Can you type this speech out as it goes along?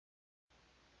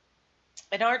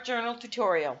An art journal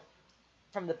tutorial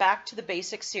from the Back to the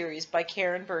Basics series by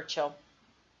Karen Burchill.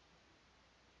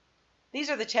 These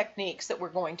are the techniques that we're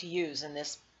going to use in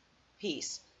this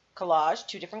piece. Collage,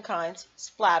 two different kinds,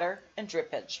 splatter, and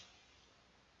drippage.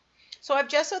 So I've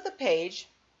gessoed the page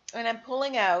and I'm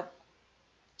pulling out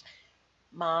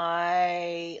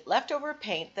my leftover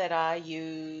paint that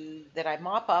I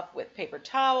mop up with paper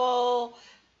towel,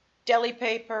 deli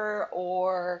paper,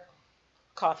 or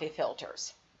coffee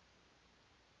filters.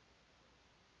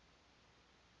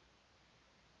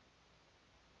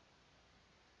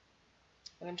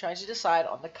 And I'm trying to decide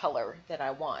on the color that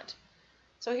I want.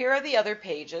 So here are the other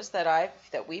pages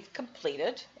that we've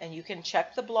completed, and you can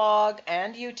check the blog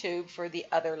and YouTube for the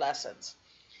other lessons.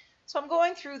 So I'm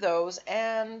going through those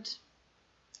and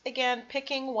again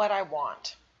picking what I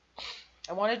want.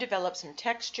 I want to develop some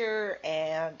texture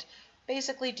and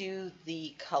basically do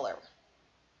the color.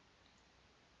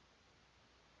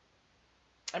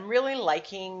 I'm really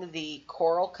liking the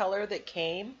coral color that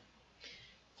came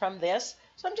from this,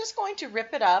 so I'm just going to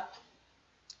rip it up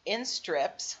in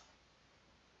strips.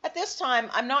 At this time,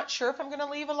 I'm not sure if I'm going to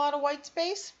leave a lot of white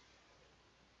space.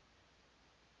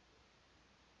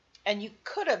 And you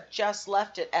could have just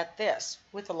left it at this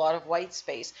with a lot of white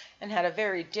space and had a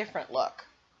very different look.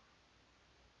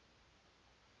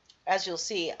 As you'll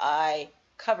see, I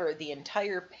cover the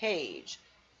entire page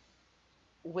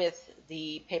with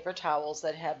the paper towels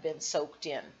that have been soaked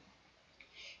in.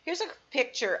 Here's a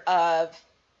picture of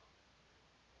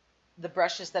the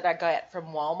brushes that I got from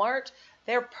Walmart.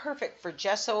 They're perfect for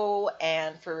gesso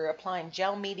and for applying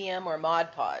gel medium or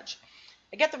Mod Podge.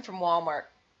 I get them from Walmart.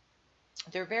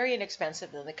 They're very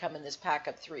inexpensive and they come in this pack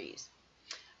of 3s.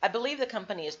 I believe the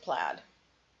company is Plaid.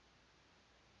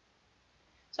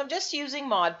 So I'm just using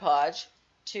Mod Podge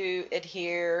to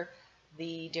adhere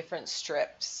the different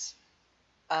strips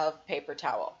of paper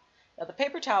towel. Now the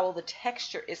paper towel, the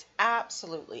texture is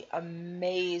absolutely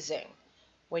amazing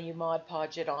when you Mod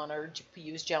Podge it on or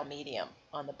use gel medium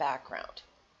on the background.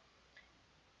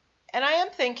 And I am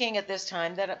thinking at this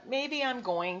time that maybe I'm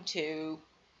going to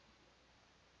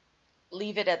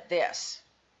leave it at this.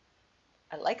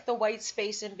 I like the white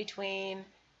space in between,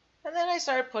 and then I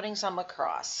start putting some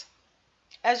across.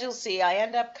 As you'll see, I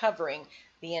end up covering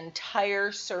the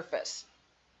entire surface.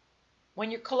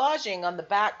 When you're collaging on the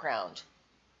background,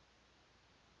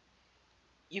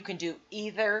 you can do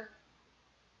either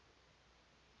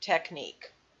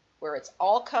technique where it's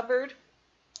all covered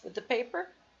with the paper.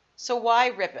 So why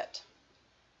rip it?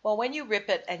 Well, when you rip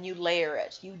it and you layer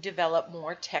it, you develop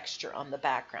more texture on the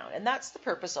background. And that's the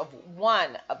purpose of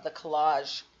one of the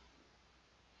collage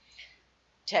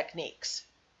techniques.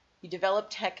 You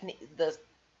develop the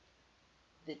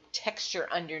texture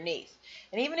underneath.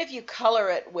 And even if you color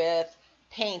it with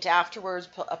paint afterwards,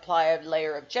 apply a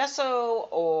layer of gesso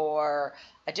or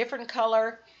a different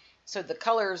color. So the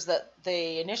colors that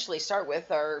they initially start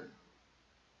with are,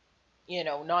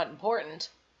 not important.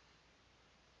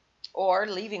 Or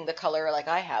leaving the color like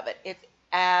I have it. It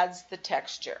adds the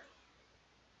texture.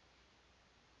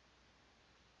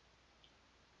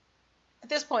 At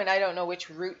this point, I don't know which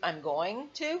route I'm going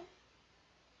to.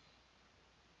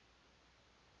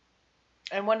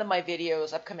 And one of my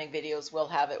videos, upcoming videos, will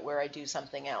have it where I do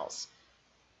something else.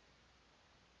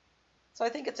 So I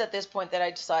think it's at this point that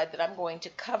I decide that I'm going to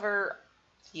cover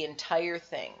the entire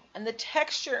thing. And the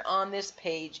texture on this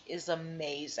page is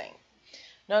amazing.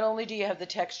 Not only do you have the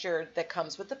texture that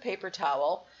comes with the paper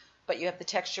towel, but you have the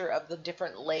texture of the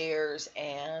different layers,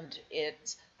 and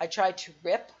I tried to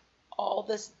rip all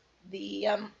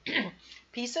the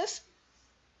pieces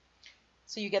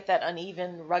so you get that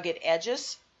uneven, rugged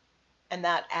edges, and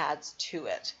that adds to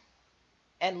it.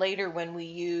 And later when we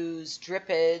use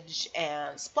drippage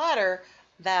and splatter,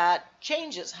 that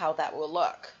changes how that will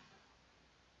look.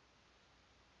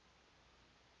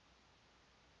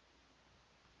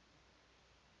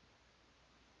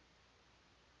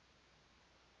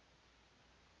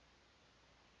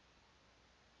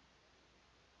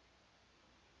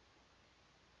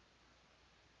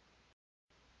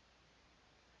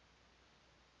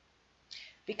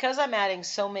 Because I'm adding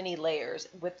so many layers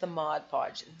with the Mod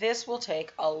Podge, this will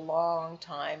take a long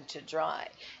time to dry.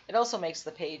 It also makes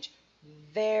the page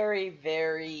very,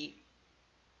 very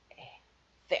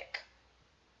thick.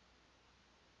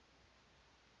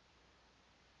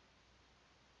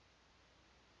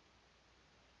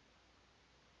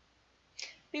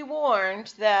 Be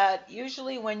warned that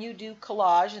usually when you do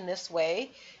collage in this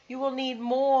way, you will need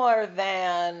more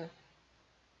than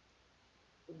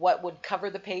what would cover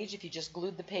the page if you just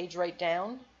glued the page right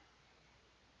down.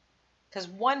 Because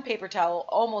one paper towel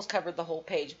almost covered the whole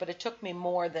page, but it took me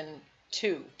more than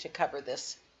two to cover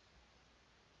this.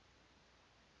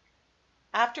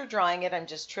 After drying it, I'm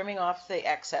just trimming off the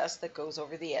excess that goes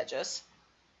over the edges.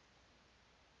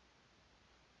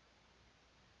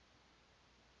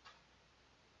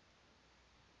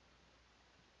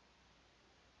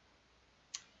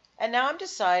 And now I'm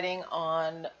deciding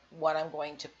on what I'm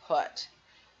going to put.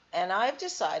 And I've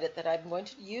decided that I'm going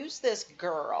to use this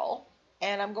girl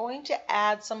and I'm going to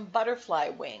add some butterfly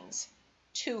wings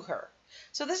to her.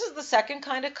 So this is the second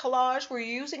kind of collage. We're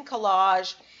using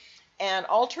collage and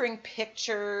altering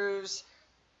pictures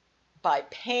by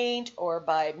paint or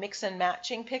by mix and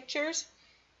matching pictures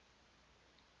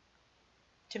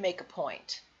to make a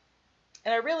point.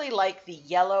 And I really like the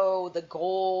yellow, the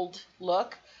gold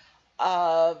look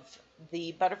of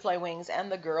the butterfly wings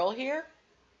and the girl here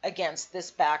against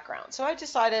this background. So I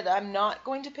decided I'm not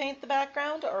going to paint the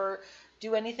background or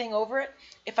do anything over it.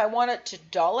 If I wanted to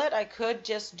dull it, I could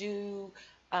just do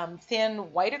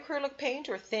thin white acrylic paint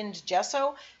or thinned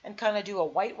gesso and kind of do a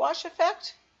whitewash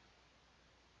effect.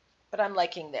 But I'm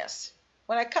liking this.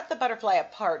 When I cut the butterfly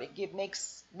apart, it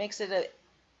makes it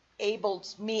able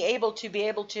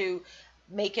to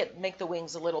make the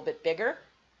wings a little bit bigger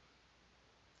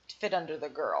to fit under the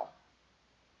girl.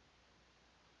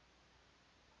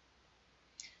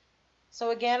 So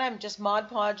again, I'm just Mod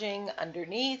Podging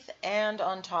underneath and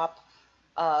on top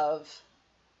of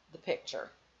the picture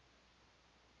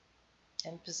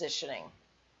and positioning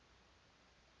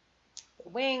the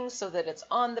wings so that it's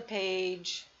on the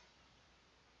page,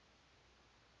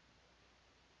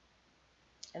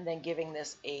 and then giving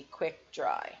this a quick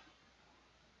dry.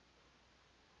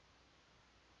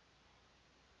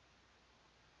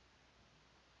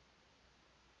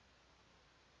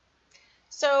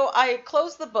 So I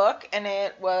closed the book and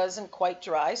it wasn't quite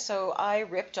dry, so I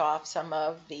ripped off some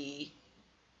of the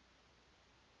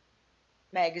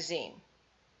magazine.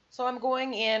 So I'm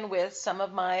going in with some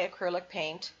of my acrylic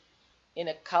paint in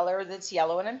a color that's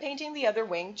yellow, and I'm painting the other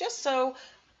wing just so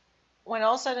when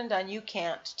all said and done you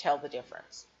can't tell the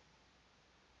difference.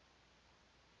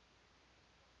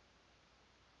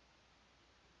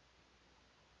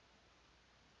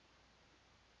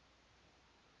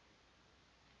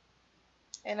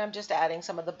 And I'm just adding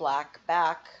some of the black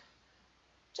back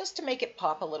just to make it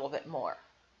pop a little bit more.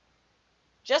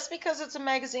 Just because it's a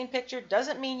magazine picture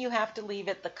doesn't mean you have to leave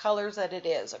it the colors that it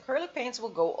is. Acrylic paints will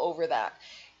go over that.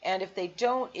 And if they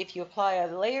don't, if you apply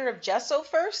a layer of gesso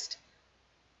first,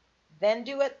 then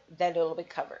do it, then it'll be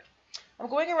covered. I'm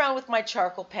going around with my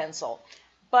charcoal pencil,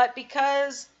 but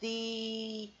because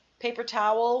the paper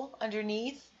towel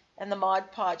underneath and the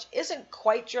Mod Podge isn't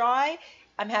quite dry,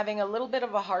 I'm having a little bit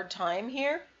of a hard time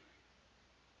here.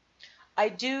 I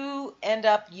do end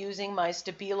up using my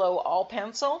Stabilo all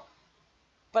pencil,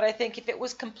 but I think if it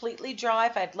was completely dry,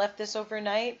 if I'd left this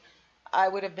overnight, I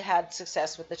would have had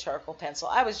success with the charcoal pencil.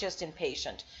 I was just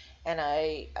impatient, and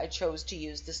I chose to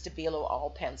use the Stabilo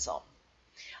all pencil.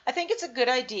 I think it's a good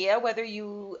idea whether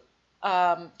you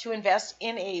to invest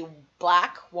in a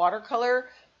black watercolor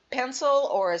pencil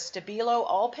or a Stabilo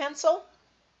all pencil.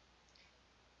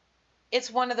 It's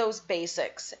one of those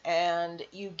basics, and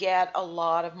you get a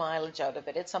lot of mileage out of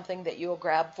it. It's something that you'll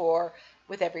grab for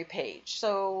with every page.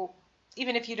 So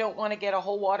even if you don't want to get a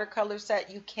whole watercolor set,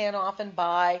 you can often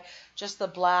buy just the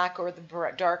black or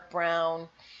the dark brown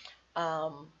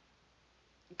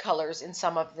colors in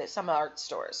some art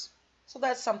stores. So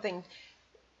that's something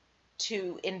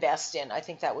to invest in. I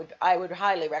think I would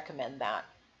highly recommend that.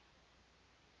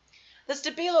 The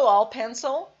Stabilo all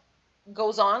pencil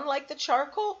goes on like the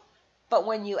charcoal, but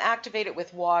when you activate it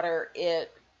with water, it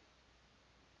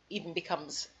even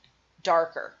becomes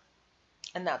darker.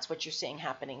 And that's what you're seeing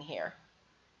happening here.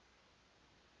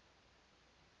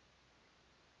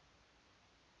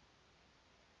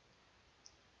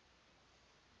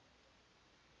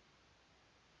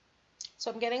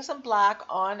 So I'm getting some black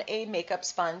on a makeup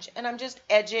sponge, and I'm just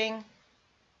edging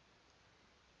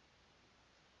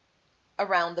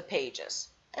around the pages.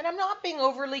 And I'm not being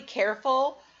overly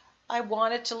careful. I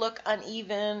want it to look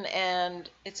uneven and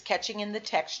it's catching in the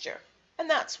texture. And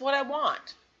that's what I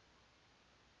want.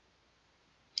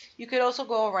 You could also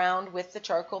go around with the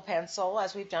charcoal pencil,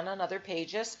 as we've done on other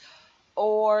pages,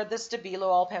 or the Stabilo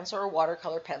all pencil or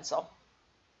watercolor pencil.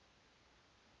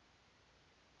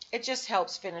 It just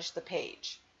helps finish the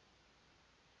page.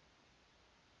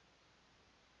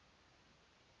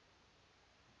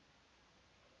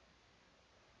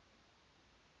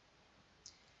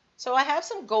 So I have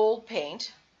some gold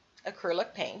paint,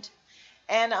 acrylic paint,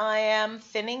 and I am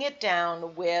thinning it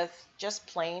down with just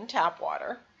plain tap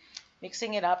water,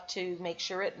 mixing it up to make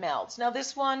sure it melts. Now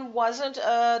this one wasn't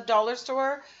a dollar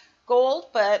store gold,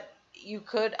 but you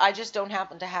could, I just don't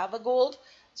happen to have a gold,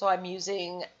 so I'm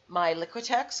using my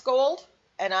Liquitex gold.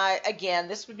 And again,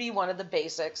 this would be one of the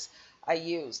basics I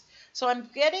use. So I'm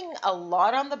getting a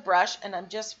lot on the brush and I'm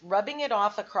just rubbing it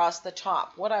off across the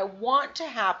top. What I want to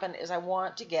happen is I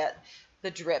want to get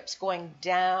the drips going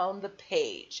down the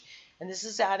page. And this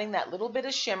is adding that little bit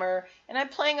of shimmer, and I'm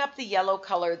playing up the yellow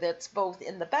color that's both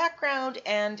in the background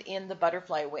and in the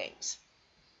butterfly wings.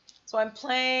 So I'm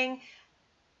putting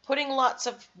lots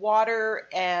of water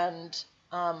and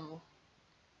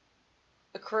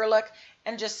acrylic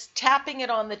and just tapping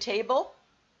it on the table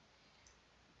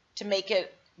to make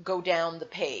it go down the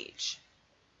page.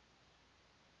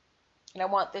 And I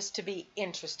want this to be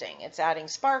interesting. It's adding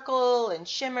sparkle and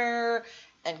shimmer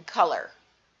and color.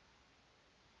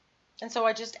 And so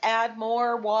I just add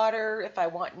more water. If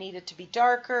I need it to be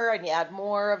darker, I add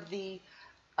more of the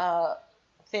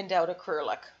thinned out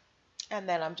acrylic. And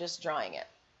then I'm just drying it.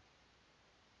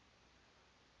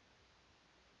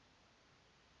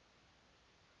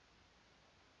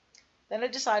 Then I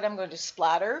decide I'm going to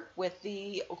splatter with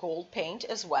the gold paint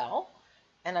as well.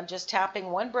 And I'm just tapping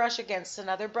one brush against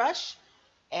another brush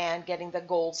and getting the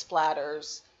gold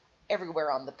splatters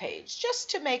everywhere on the page, just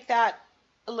to make that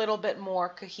a little bit more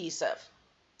cohesive.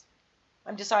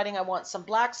 I'm deciding I want some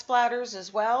black splatters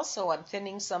as well, so I'm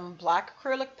thinning some black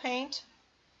acrylic paint.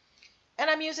 And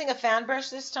I'm using a fan brush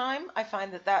this time. I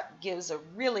find that that gives a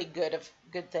really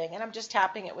good thing, and I'm just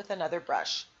tapping it with another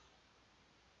brush.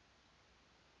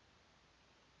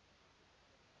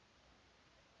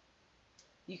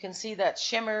 You can see that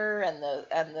shimmer and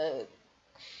the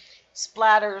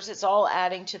splatters, it's all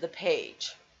adding to the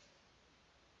page.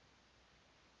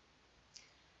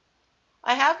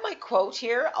 I have my quote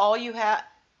here. All you have,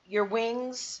 your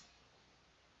wings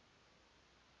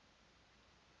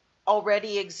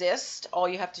already exist. All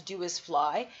you have to do is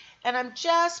fly. And I'm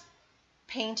just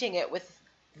painting it with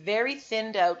very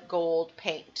thinned out gold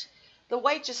paint. The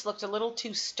white just looked a little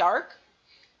too stark,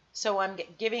 so I'm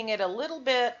giving it a little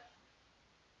bit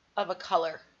of a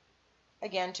color,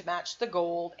 again, to match the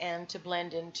gold and to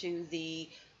blend into the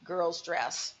girl's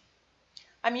dress.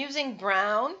 I'm using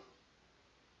brown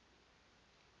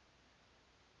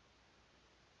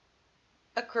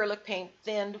acrylic paint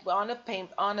thinned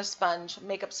on a sponge,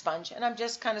 makeup sponge, and I'm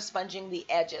just kind of sponging the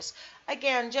edges.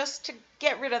 Again, just to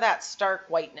get rid of that stark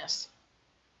whiteness.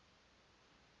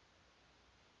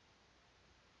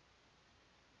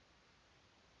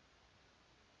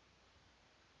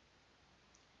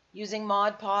 Using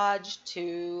Mod Podge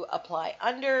to apply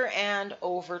under and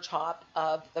over top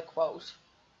of the quote.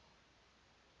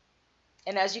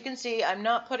 And as you can see, I'm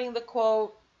not putting the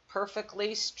quote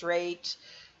perfectly straight,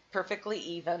 perfectly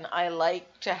even. I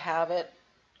like to have it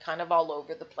kind of all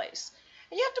over the place.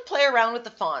 And you have to play around with the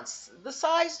fonts. The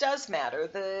size does matter.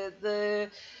 The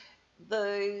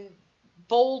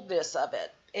boldness of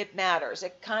it, it matters.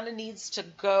 It kind of needs to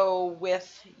go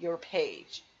with your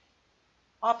page.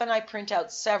 Often I print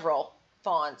out several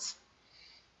fonts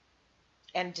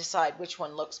and decide which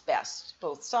one looks best,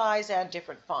 both size and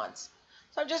different fonts.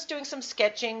 So I'm just doing some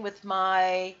sketching with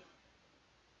my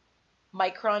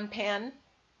micron pen.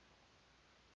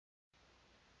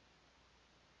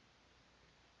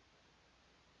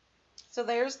 So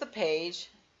there's the page.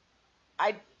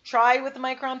 I tried with the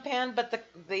micron pen, but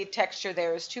the texture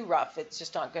there is too rough. It's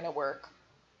just not going to work.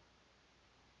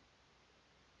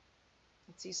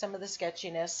 Let's see some of the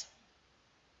sketchiness.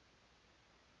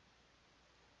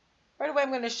 Right away, I'm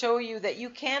going to show you that you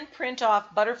can print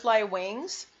off butterfly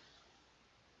wings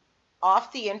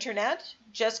off the internet.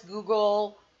 Just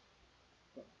Google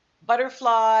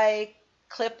butterfly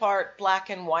clip art black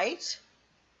and white,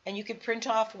 and you can print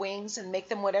off wings and make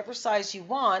them whatever size you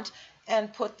want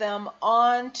and put them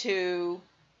onto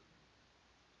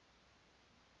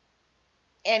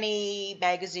any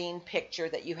magazine picture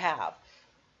that you have.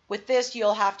 With this,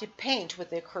 you'll have to paint with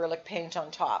the acrylic paint on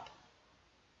top.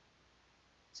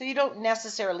 So you don't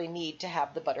necessarily need to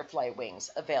have the butterfly wings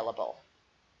available.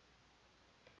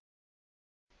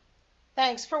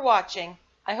 Thanks for watching.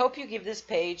 I hope you give this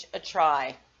page a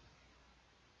try.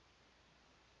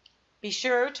 Be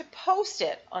sure to post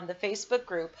it on the Facebook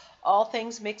group, All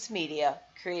Things Mixed Media,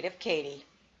 Creative Katie.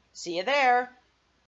 See you there.